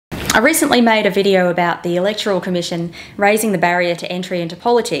I recently made a video about the Electoral Commission raising the barrier to entry into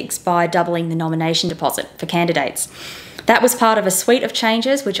politics by doubling the nomination deposit for candidates. That was part of a suite of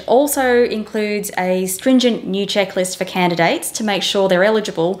changes which also includes a stringent new checklist for candidates to make sure they're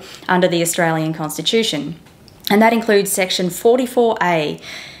eligible under the Australian Constitution. And that includes section 44A,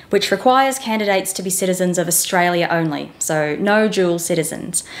 which requires candidates to be citizens of Australia only, so no dual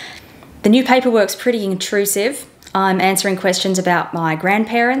citizens. The new paperwork's pretty intrusive. I'm answering questions about my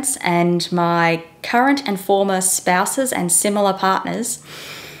grandparents and my current and former spouses and similar partners.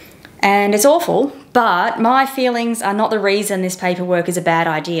 And it's awful, but my feelings are not the reason this paperwork is a bad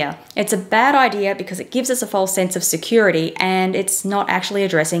idea. It's a bad idea because it gives us a false sense of security and it's not actually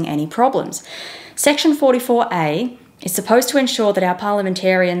addressing any problems. Section 44A is supposed to ensure that our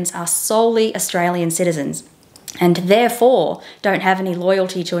parliamentarians are solely Australian citizens and therefore don't have any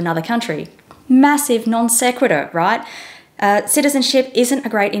loyalty to another country. Massive non sequitur, right? Citizenship isn't a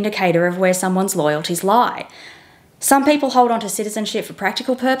great indicator of where someone's loyalties lie. Some people hold on to citizenship for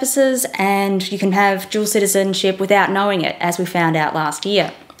practical purposes, and you can have dual citizenship without knowing it, as we found out last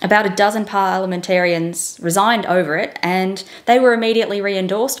year. About a dozen parliamentarians resigned over it, and they were immediately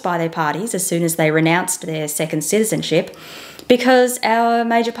re-endorsed by their parties as soon as they renounced their second citizenship, because our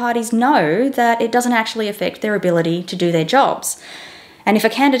major parties know that it doesn't actually affect their ability to do their jobs. And if a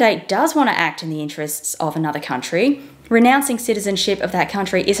candidate does want to act in the interests of another country, renouncing citizenship of that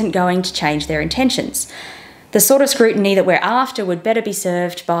country isn't going to change their intentions. The sort of scrutiny that we're after would better be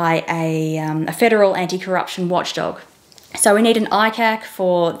served by a federal anti-corruption watchdog. So we need an ICAC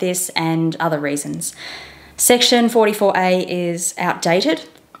for this and other reasons. Section 44A is outdated.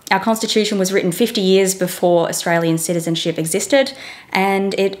 Our Constitution was written 50 years before Australian citizenship existed,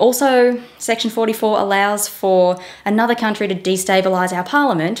 and it also, Section 44 allows for another country to destabilise our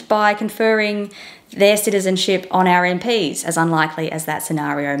parliament by conferring their citizenship on our MPs, as unlikely as that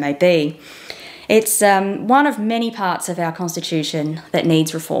scenario may be. It's one of many parts of our Constitution that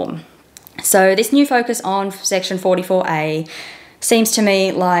needs reform. So this new focus on Section 44A seems to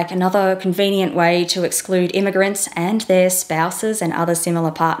me like another convenient way to exclude immigrants and their spouses and other similar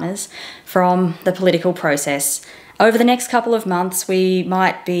partners from the political process. Over the next couple of months, we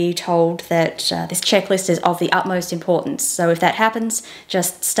might be told that this checklist is of the utmost importance. So if that happens,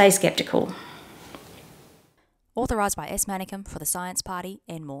 just stay sceptical. Authorised by S. Manicum for the Science Party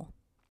and more.